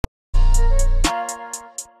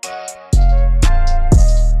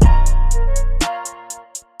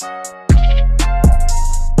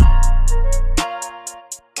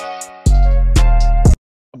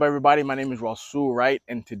up, everybody? My name is Rasul, right?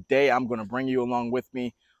 And today I'm going to bring you along with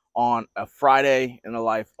me on a Friday in the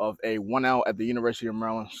life of a 1L at the University of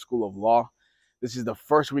Maryland School of Law. This is the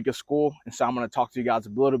first week of school, and so I'm going to talk to you guys a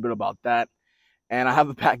little bit about that. And I have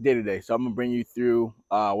a packed day today, so I'm going to bring you through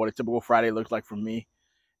what a typical Friday looks like for me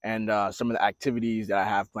and some of the activities that I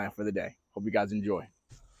have planned for the day. Hope you guys enjoy.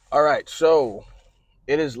 All right, so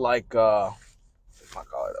it is like, my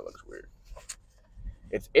collar, that looks weird.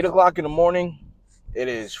 It's 8 o'clock in the morning. It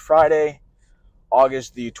is Friday,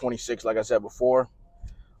 August the 26th, like I said before.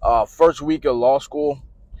 First week of law school.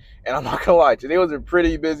 And I'm not going to lie, today was a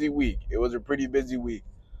pretty busy week. It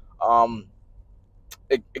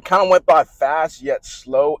kind of went by fast yet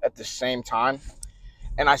slow at the same time.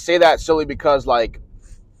 And I say that solely because, like,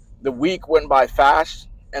 the week went by fast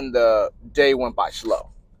and the day went by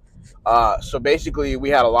slow. So basically, we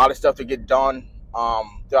had a lot of stuff to get done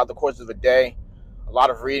throughout the course of the day. A lot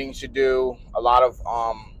of readings to do, a lot of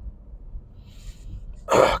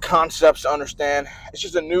concepts to understand. It's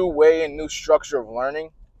just a new way and new structure of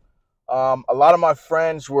learning. A lot of my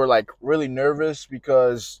friends were like really nervous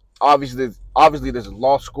because obviously this is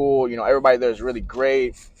law school. You know, everybody there is really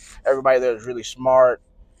great. Everybody there is really smart.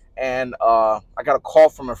 And I got a call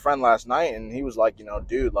from a friend last night, and he was like, you know,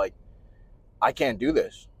 dude, like, I can't do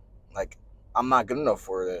this. Like, I'm not good enough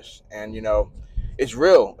for this. And, you know, it's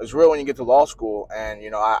real. It's real when you get to law school. And,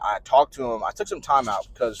 you know, I talked to him. I took some time out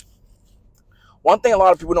because one thing a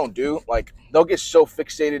lot of people don't do, like, they'll get so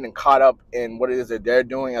fixated and caught up in what it is that they're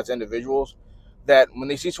doing as individuals that when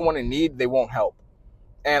they see someone in need, they won't help.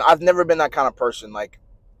 And I've never been that kind of person, like,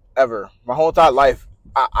 ever. My whole entire life,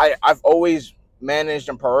 I've always managed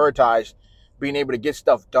and prioritized being able to get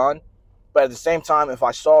stuff done. But at the same time, if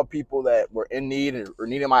I saw people that were in need or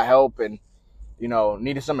needed my help and, you know,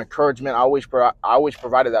 needed some encouragement, I always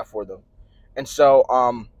provided that for them. And so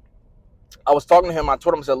I was talking to him. I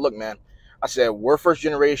told him, I said, look, man, I said, we're first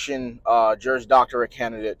generation Juris Doctorate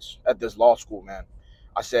candidates at this law school, man.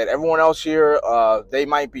 I said, everyone else here, they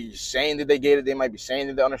might be saying that they get it. They might be saying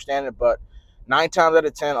that they understand it. But 9 times out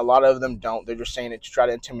of 10, a lot of them don't. They're just saying it to try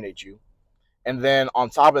to intimidate you. And then on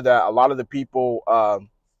top of that, a lot of the people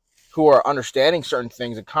who are understanding certain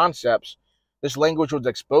things and concepts, this language was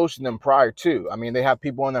exposed to them prior to. I mean, they have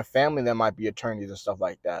people in their family that might be attorneys and stuff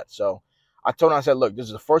like that. So I told them, I said, look, this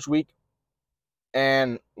is the first week.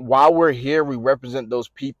 And while we're here, we represent those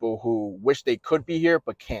people who wish they could be here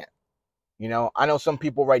but can't. You know, I know some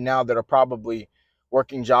people right now that are probably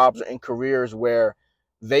working jobs or in careers where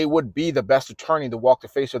they would be the best attorney to walk the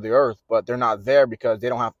face of the earth, but they're not there because they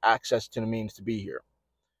don't have access to the means to be here.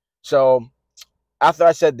 So after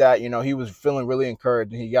I said that, you know, he was feeling really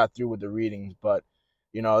encouraged and he got through with the readings. But,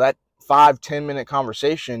 you know, that 5-10 minute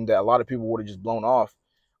conversation that a lot of people would have just blown off,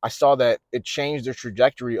 I saw that it changed the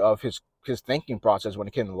trajectory of his thinking process when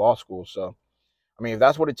it came to law school. So, I mean, if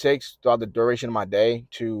that's what it takes throughout the duration of my day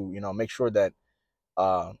to, you know, make sure that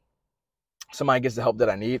somebody gets the help that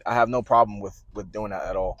I need, I have no problem with doing that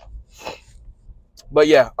at all. But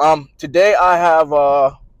yeah, today I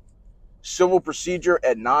have civil procedure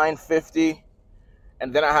at 9:50,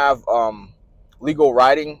 and then I have legal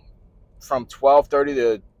writing from 12:30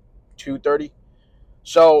 to 2:30.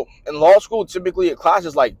 So in law school, typically a class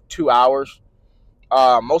is like 2 hours.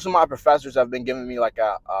 Most of my professors have been giving me like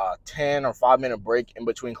a 10 or 5-minute break in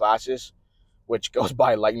between classes, which goes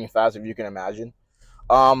by lightning fast, if you can imagine.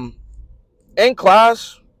 In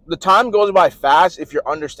class, the time goes by fast if you're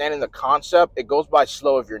understanding the concept. It goes by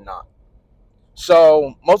slow if you're not.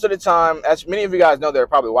 So most of the time, as many of you guys know that are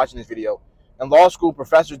probably watching this video, in law school,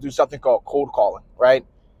 professors do something called cold calling, right?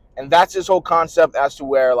 And that's this whole concept as to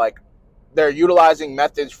where, like, they're utilizing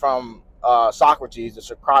methods from Socrates, the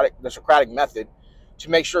Socratic method, to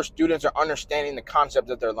make sure students are understanding the concept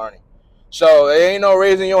that they're learning. So there ain't no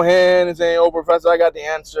raising your hand and saying, oh, professor, I got the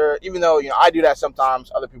answer. Even though, you know, I do that sometimes.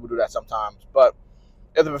 Other people do that sometimes. But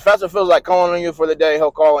if the professor feels like calling on you for the day, he'll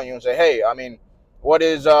call on you and say, hey, I mean, what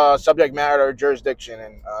is subject matter jurisdiction?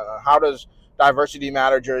 And how does diversity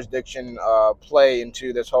matter jurisdiction play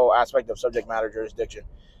into this whole aspect of subject matter jurisdiction?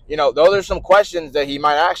 You know, those are some questions that he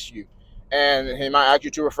might ask you. And he might ask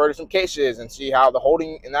you to refer to some cases and see how the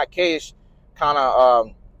holding in that case kind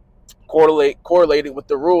of correlated with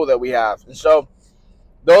the rule that we have. And so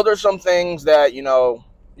those are some things that, you know,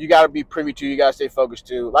 you got to be privy to. You got to stay focused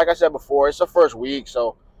to. Like I said before, it's the first week,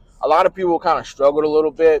 so a lot of people kind of struggled a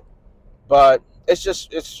little bit, but it's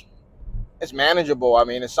just it's manageable. I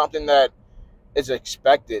mean, it's something that is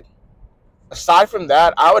expected. Aside from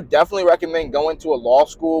that, I would definitely recommend going to a law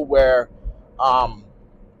school where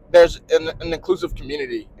there's an inclusive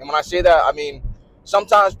community. And when I say that, I mean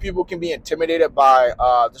sometimes people can be intimidated by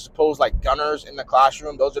the supposed like gunners in the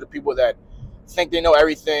classroom. Those are the people that think they know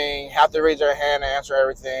everything, have to raise their hand and answer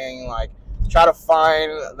everything, like try to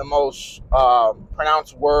find the most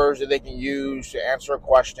pronounced words that they can use to answer a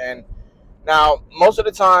question. Now, most of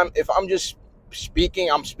the time, if I'm just speaking,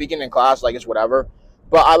 I'm speaking in class, like it's whatever.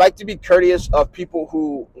 But I like to be courteous of people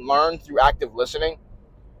who learn through active listening.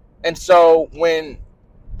 And so when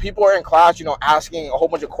people are in class, you know, asking a whole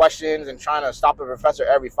bunch of questions and trying to stop the professor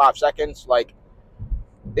every 5 seconds, like,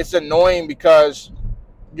 it's annoying because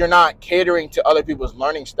you're not catering to other people's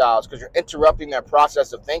learning styles, because you're interrupting their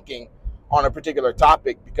process of thinking on a particular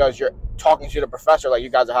topic because you're talking to the professor like you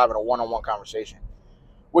guys are having a one-on-one conversation.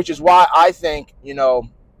 Which is why I think, you know,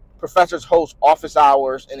 professors host office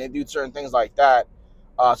hours and they do certain things like that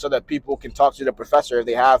so that people can talk to the professor if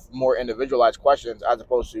they have more individualized questions, as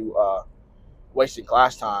opposed to wasting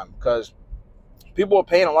class time. Because people are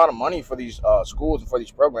paying a lot of money for these schools and for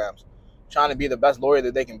these programs, trying to be the best lawyer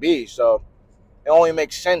that they can be. So it only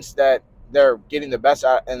makes sense that they're getting the best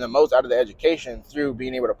and the most out of the education through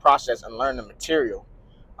being able to process and learn the material.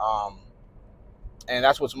 And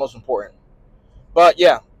that's what's most important. But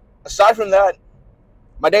yeah, aside from that,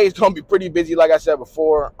 my day is going to be pretty busy. Like I said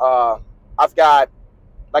before, I've got,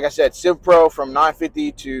 like I said, Civ Pro from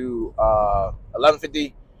 9:50 to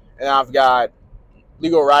 11:50, and I've got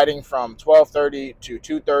legal writing from 12:30 to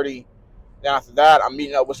 2:30. Then after that, I'm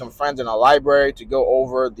meeting up with some friends in a library to go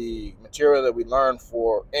over the material that we learned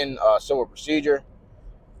in civil procedure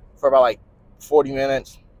for about like 40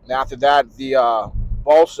 minutes. And after that, the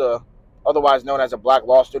BALSA, otherwise known as a Black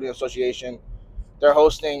Law Student Association, they're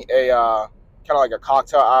hosting a kind of like a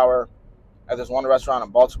cocktail hour at this one restaurant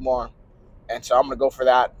in Baltimore. And so I'm going to go for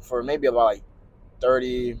that for maybe about like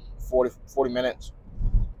 40 minutes.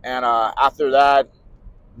 And after that,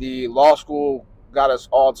 the law school got us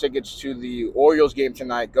all tickets to the Orioles game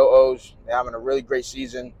tonight. Go O's. They're having a really great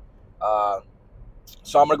season.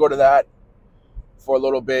 So I'm going to go to that for a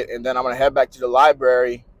little bit. And then I'm going to head back to the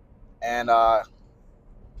library and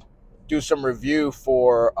do some review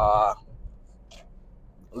for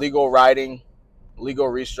legal writing, legal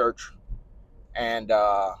research, and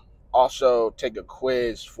also take a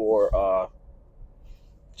quiz for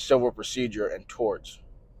civil procedure and torts,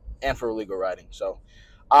 and for legal writing. So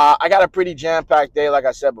I got a pretty jam-packed day, like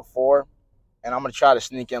I said before, and I'm going to try to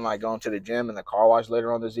sneak in like going to the gym and the car wash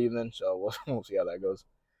later on this evening, so we'll see how that goes.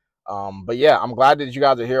 But yeah, I'm glad that you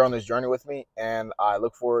guys are here on this journey with me, and I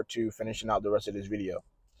look forward to finishing out the rest of this video.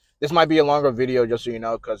 This might be a longer video, just so you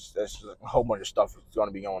know, because there's a whole bunch of stuff that's going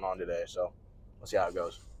to be going on today, so we'll see how it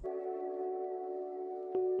goes.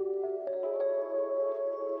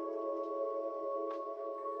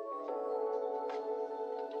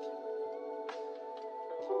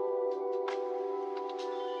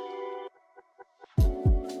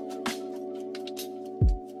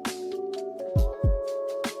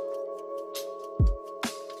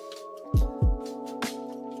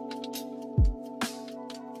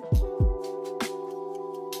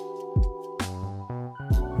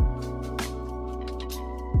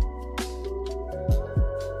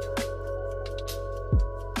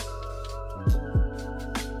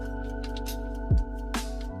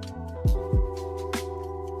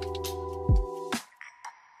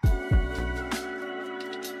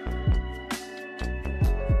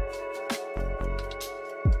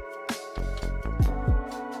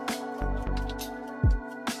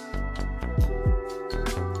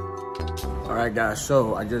 All right, guys,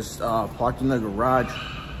 so I just parked in the garage.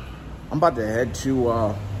 I'm about to head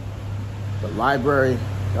to the library.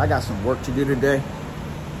 I got some work to do today,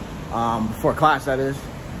 before class, that is.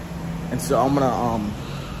 And so I'm gonna,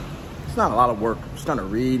 it's not a lot of work. I'm just gonna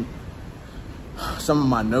read some of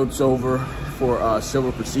my notes over for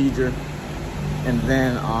civil procedure, and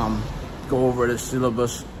then go over the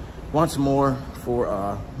syllabus once more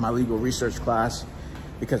for my legal research class,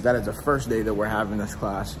 because that is the first day that we're having this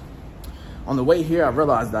class. On the way here, I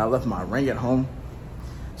realized that I left my ring at home.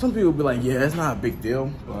 Some people be like, yeah, it's not a big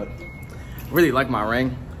deal, but I really like my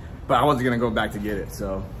ring, but I wasn't gonna go back to get it,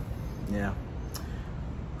 so yeah.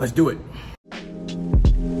 Let's do it.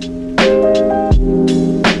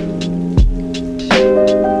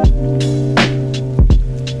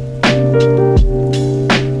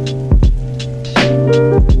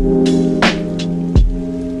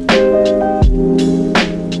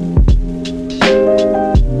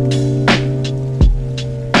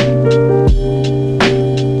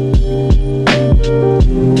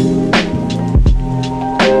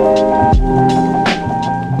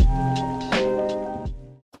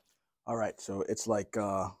 So it's like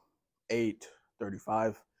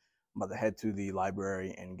 8:35. I'm about to head to the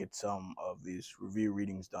library and get some of these review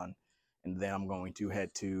readings done. And then I'm going to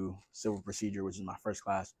head to civil procedure, which is my first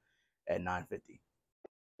class, at 9:50.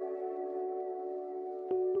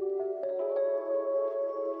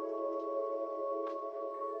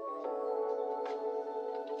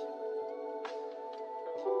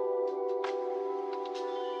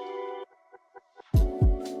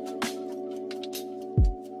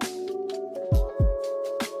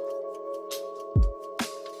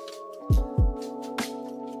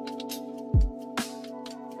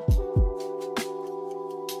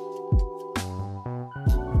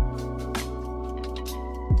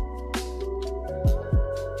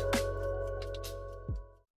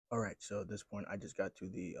 All right, so at this point, I just got to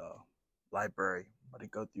the library. I'm about to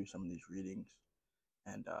go through some of these readings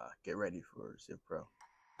and get ready for Civ Pro.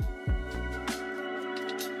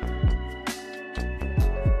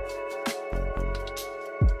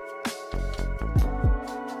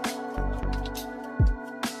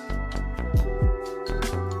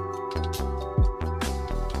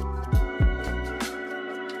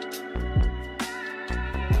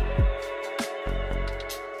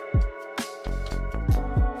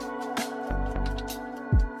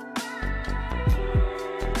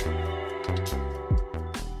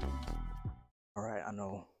 I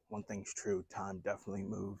know one thing's true, time definitely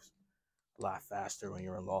moves a lot faster when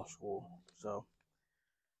you're in law school. So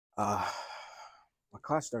my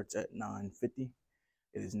class starts at 9:50.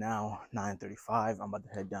 It is now 9:35. I'm about to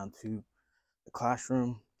head down to the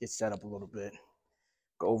classroom, get set up a little bit,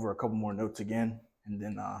 go over a couple more notes again, and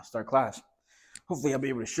then start class. Hopefully I'll be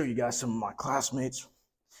able to show you guys some of my classmates.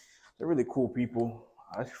 They're really cool people.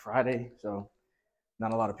 It's Friday, so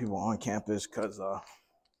not a lot of people on campus because a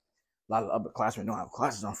lot of the upperclassmen don't have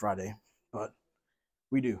classes on Friday, but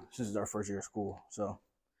we do since it's our first year of school. So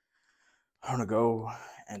I'm gonna go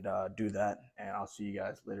and do that, and I'll see you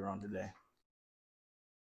guys later on today.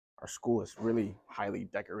 Our school is really highly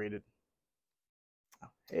decorated.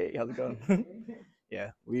 Hey, how's it going?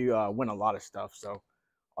 Yeah, we win a lot of stuff. So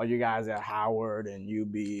all you guys at Howard and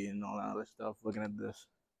UB and all that other stuff looking at this.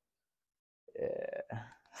 Yeah,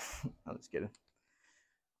 I'm just kidding.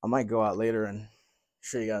 I might go out later and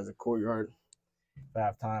show you guys the courtyard if I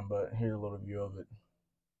have time, but here's a little view of it.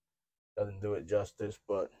 Doesn't do it justice,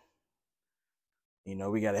 but you know,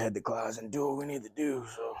 we gotta head to class and do what we need to do.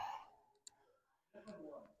 So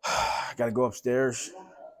I gotta go upstairs.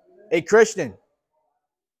 Hey, Christian.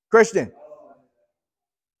 He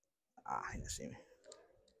didn't see me.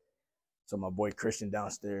 So my boy Christian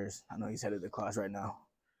downstairs. I know he's headed to class right now.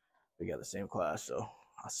 We got the same class, so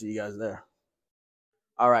I'll see you guys there.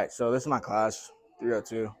 All right, so this is my class.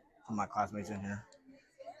 302. Some of my classmates in here.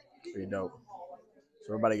 Pretty dope. So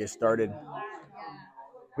we're about to get started.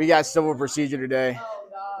 We got civil procedure today.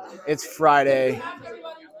 It's Friday.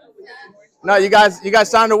 No, you guys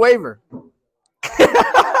signed a waiver.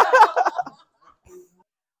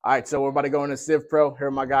 All right, so we're about to go into Civ Pro. Here,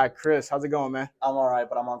 my guy Chris. How's it going, man? I'm all right,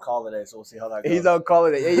 but I'm on call today, so we'll see how that goes. He's on call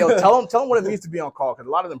today. Hey, yo, tell him what it means to be on call, because a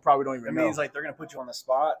lot of them probably don't even know. It means like they're gonna put you on the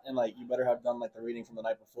spot, and like you better have done like the reading from the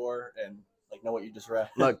night before, and like know what you just read.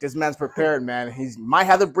 Look, this man's prepared, man. He might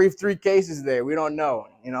have to brief 3 cases today. We don't know,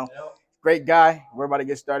 you know. Yep. Great guy. We're about to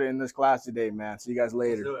get started in this class today, man. See you guys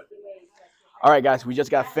later. Let's do it. All right, guys, we just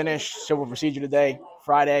got finished civil procedure today,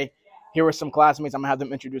 Friday. Here are some classmates. I'm gonna have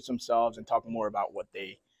them introduce themselves and talk more about what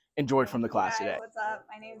they enjoyed from the class today. What's up?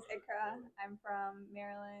 My name is Ikra. I'm from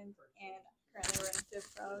Maryland, and currently we're in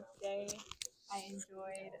Civ Pro.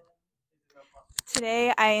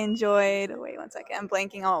 Today I enjoyed. Wait 1 second. I'm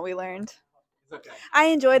blanking on what we learned. It's okay. I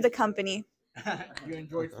enjoyed the company. You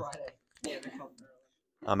enjoyed Friday.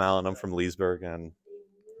 I'm Alan. I'm from Leesburg, and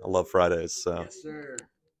I love Fridays. So. Yes, sir.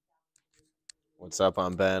 What's up?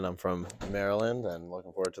 I'm Ben. I'm from Maryland, and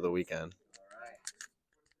looking forward to the weekend.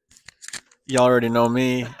 Y'all already know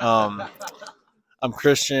me. I'm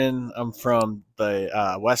Christian. I'm from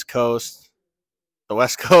the West Coast. The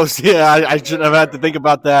West Coast. Yeah, I shouldn't have had to think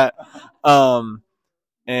about that.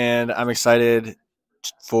 And I'm excited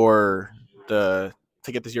to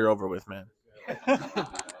get this year over with, man.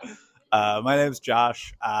 My name's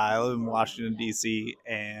Josh. I live in Washington, D.C.,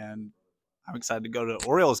 and I'm excited to go to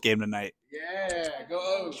Orioles game tonight. Yeah,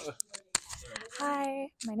 go. Hi,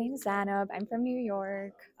 my name is Zanab. I'm from New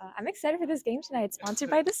York. I'm excited for this game tonight. It's sponsored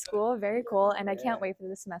by the school. Very cool. And I can't wait for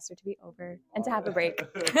the semester to be over and to have a break.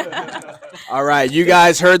 All right, you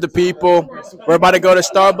guys heard the people. We're about to go to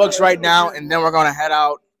Starbucks right now, and then we're going to head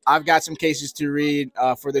out. I've got some cases to read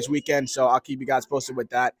for this weekend, so I'll keep you guys posted with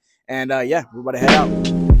that. And, yeah, we're about to head out.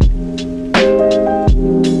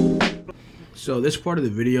 So this part of the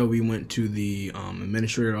video, we went to the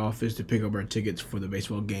administrator office to pick up our tickets for the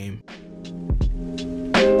baseball game.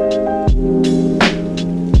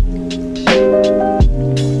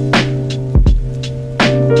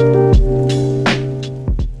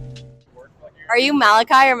 Are you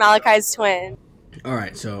Malachi or Malachi's twin?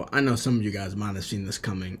 Alright, so I know some of you guys might have seen this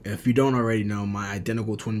coming. If you don't already know, my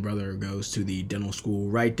identical twin brother goes to the dental school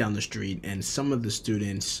right down the street, and some of the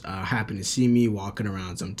students happen to see me walking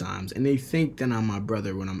around sometimes, and they think that I'm my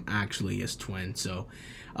brother when I'm actually his twin. So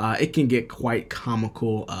it can get quite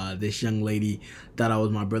comical. This young lady thought I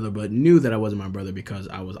was my brother, but knew that I wasn't my brother because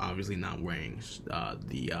I was obviously not wearing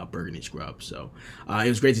the burgundy scrub. So it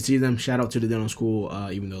was great to see them. Shout out to the dental school,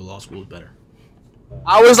 even though the law school is better.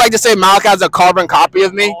 I always like to say Malachi's a carbon copy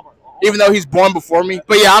of me, even though he's born before me.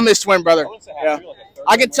 But yeah, I'm his twin brother. Yeah,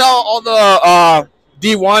 I can tell all the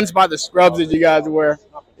D1s by the scrubs that you guys wear.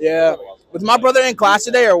 Yeah, was my brother in class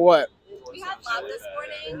today or what? We had lab this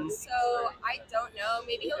morning, so I don't know.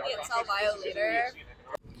 Maybe he'll be at cell bio later.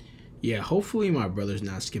 Yeah, hopefully my brother's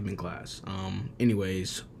not skipping class.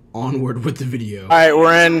 Anyways, onward with the video. All right,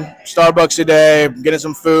 we're in Starbucks today, getting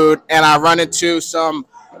some food, and I run into some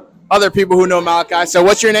other people who know Malachi. So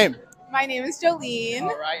what's your name? My name is Jolene.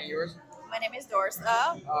 All right, and yours? My name is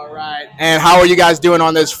Dorsa. All right. And how are you guys doing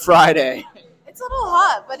on this Friday? It's a little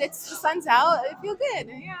hot, but the sun's out. I feel good.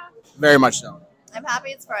 Yeah. Very much so. I'm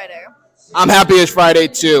happy it's Friday. I'm happy it's Friday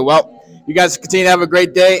too. Well, you guys continue to have a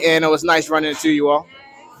great day, and it was nice running into you all.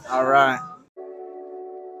 All right.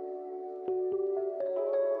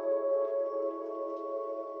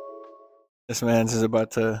 This man's is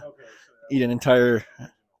about to eat an entire,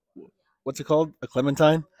 what's it called? A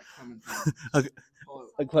clementine?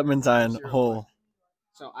 a clementine whole.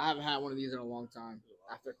 So I haven't had one of these in a long time.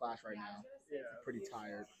 After class right now. I'm pretty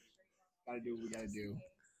tired. Gotta do what we gotta do.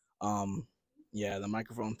 Yeah, the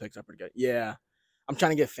microphone picks up pretty good. Yeah. I'm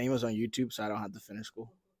trying to get famous on YouTube so I don't have to finish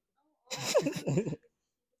school.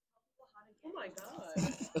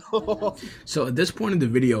 So at this point in the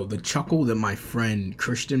video, the chuckle that my friend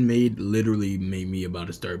Christian made literally made me about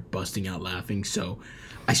to start busting out laughing. So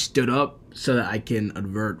I stood up so that I can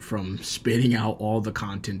avert from spitting out all the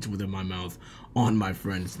contents within my mouth on my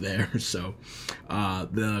friends there. So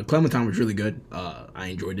the clementine was really good. I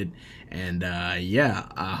enjoyed it. And yeah,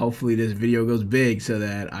 hopefully this video goes big so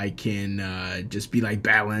that I can just be like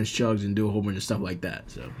Badlands Chugs and do a whole bunch of stuff like that.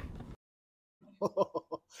 So.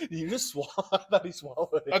 You just swallowed. I thought he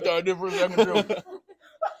swallowed it. I thought I did for a second too. Oh my god! Why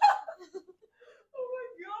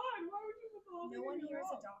would you? No one here is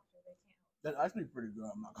a doctor. They can't. That's actually pretty good.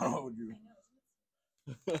 I'm not gonna hold you.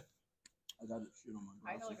 I got this shit on my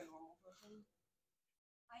glasses. I feel like a normal person.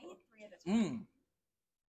 I eat 3 at a time.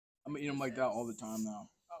 I'm eating them like that all the time now.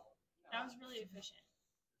 That was really efficient.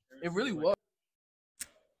 It really was.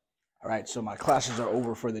 All right, so my classes are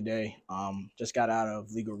over for the day. Just got out of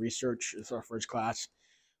legal research. It's our first class.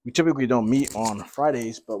 We typically don't meet on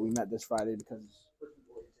Fridays, but we met this Friday because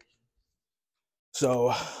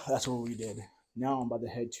so that's what we did. Now I'm about to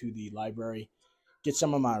head to the library, get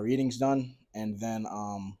some of my readings done, and then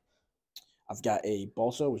I've got a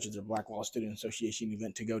BALSA, which is a Black Wall Student Association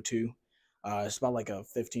event to go to. It's about like a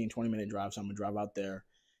 15-20 minute drive, so I'm gonna drive out there,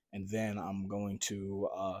 and then I'm going to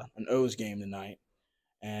an O's game tonight,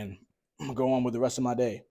 and I'm gonna go on with the rest of my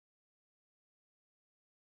day.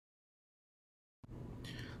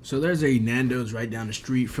 So there's a Nando's right down the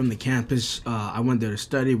street from the campus. I went there to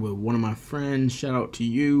study with one of my friends. Shout out to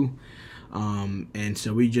you. And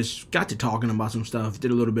so we just got to talking about some stuff, did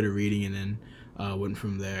a little bit of reading, and then went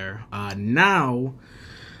from there. Now,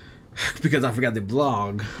 because I forgot the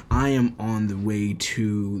blog, I am on the way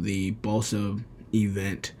to the BALSA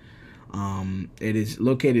event. It is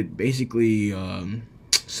located basically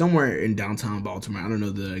somewhere in downtown Baltimore. I don't know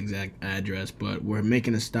the exact address, but we're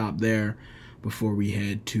making a stop there before we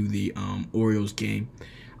head to the Orioles game.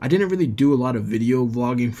 I didn't really do a lot of video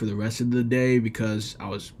vlogging for the rest of the day because I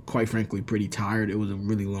was quite frankly pretty tired. It was a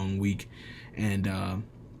really long week, and I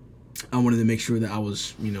wanted to make sure that I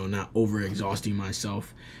was, not over exhausting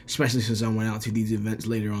myself, especially since I went out to these events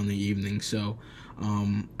later on in the evening. So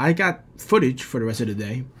I got footage for the rest of the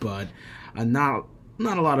day, but not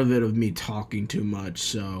a lot of it of me talking too much.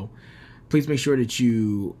 So please make sure that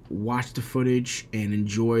you watch the footage and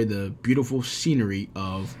enjoy the beautiful scenery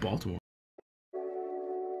of Baltimore.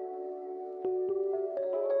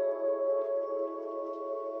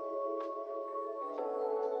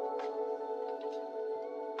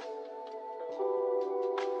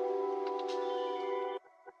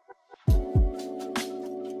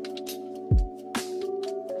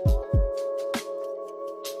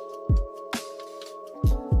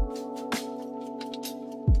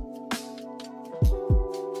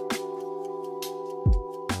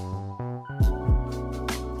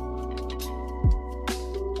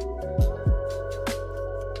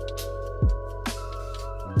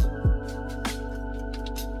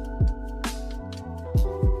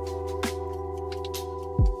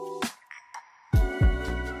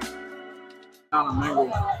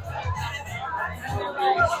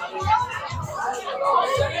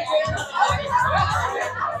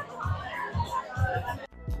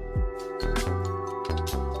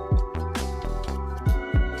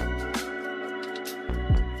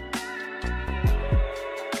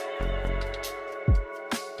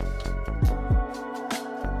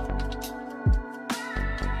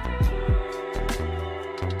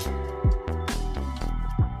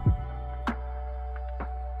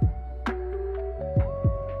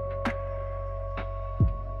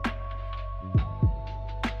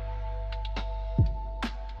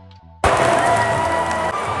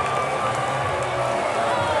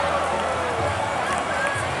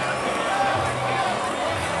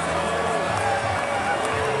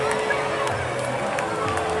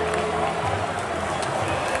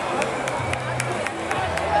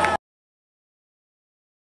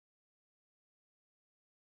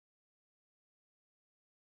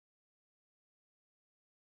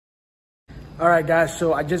 All right, guys,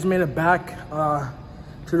 so I just made it back to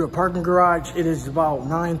the parking garage. It is about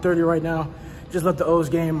 9:30 right now. Just left the O's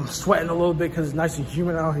game. I'm sweating a little bit because it's nice and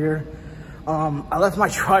humid out here. I left my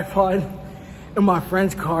tripod in my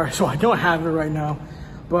friend's car, so I don't have it right now,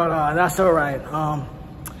 but that's all right.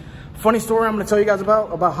 Funny story I'm gonna tell you guys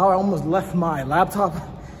about how I almost left my laptop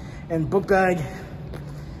and book bag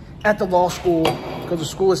at the law school because the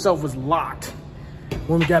school itself was locked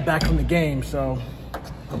when we got back from the game. So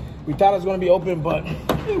we thought it was gonna be open, but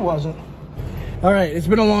it wasn't. All right, it's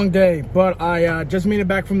been a long day, but I just made it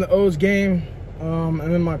back from the O's game. I'm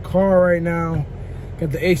in my car right now,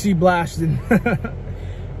 got the AC blasting.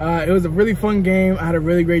 It was a really fun game. I had a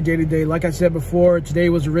really great day today. Like I said before, today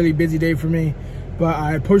was a really busy day for me, but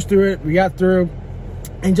I pushed through it, we got through,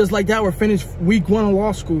 and just like that, we're finished week 1 of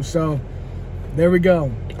law school, so there we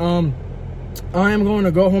go. I am going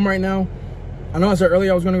to go home right now. I know I said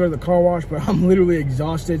earlier I was gonna go to the car wash, but I'm literally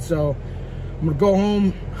exhausted, so I'm gonna go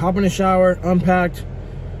home, hop in the shower, unpack,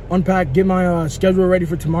 get my schedule ready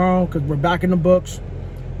for tomorrow because we're back in the books,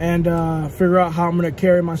 and figure out how I'm gonna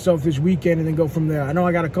carry myself this weekend and then go from there. I know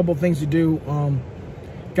I got a couple things to do.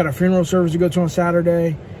 Got a funeral service to go to on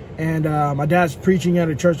Saturday, and my dad's preaching at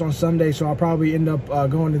a church on Sunday, so I'll probably end up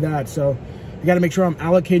going to that. So I gotta make sure I'm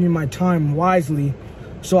allocating my time wisely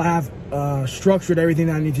so I have structured everything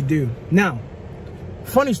that I need to do. Now,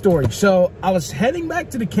 funny story. So I was heading back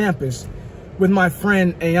to the campus with my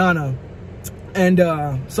friend Ayana, and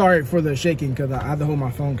sorry for the shaking because I had to hold my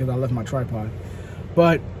phone because I left my tripod.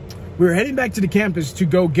 But we were heading back to the campus to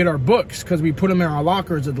go get our books because we put them in our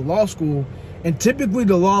lockers at the law school, and typically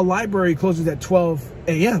the law library closes at 12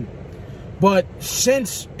 a.m. But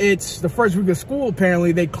since it's the first week of school,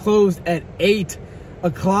 apparently they closed at 8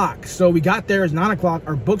 o'clock. So we got there, it's 9 o'clock,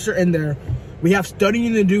 our books are in there. We have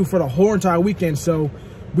studying to do for the whole entire weekend, so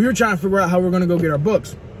we were trying to figure out how we're gonna go get our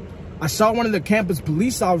books. I saw one of the campus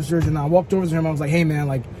police officers, and I walked over to him. I was like, hey man,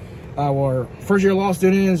 like, we're first year law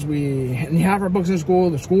students, we have our books in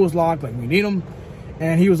school, the school is locked, like we need them.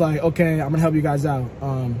 And he was like, okay, I'm gonna help you guys out.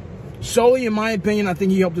 Solely in my opinion, I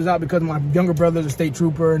think he helped us out because my younger brother's a state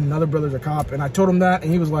trooper and another brother's a cop, and I told him that,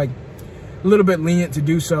 and he was like a little bit lenient to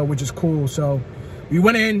do so, which is cool. So we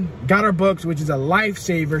went in, got our books, which is a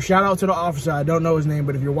lifesaver. Shout out to the officer. I don't know his name,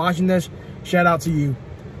 but if you're watching this, shout out to you.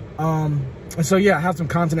 And so yeah, I have some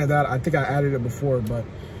content of that. I think I added it before, but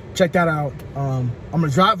check that out. I'm gonna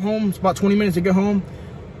drive home. It's about 20 minutes to get home.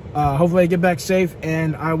 Hopefully I get back safe,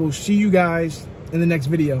 and I will see you guys in the next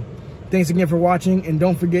video. Thanks again for watching, and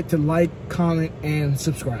don't forget to like, comment, and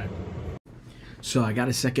subscribe. So I got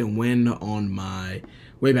a second win on my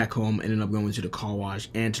way back home. Ended up going to the car wash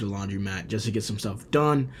and to the laundromat just to get some stuff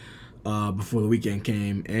done before the weekend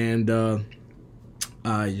came, and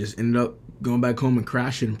I just ended up going back home and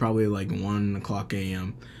crashing probably like 1 o'clock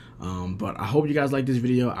a.m. But I hope you guys like this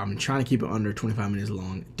video. I'm trying to keep it under 25 minutes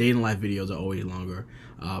long. Day in the life videos are always longer.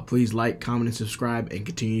 Please like, comment, and subscribe, and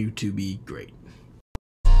continue to be great.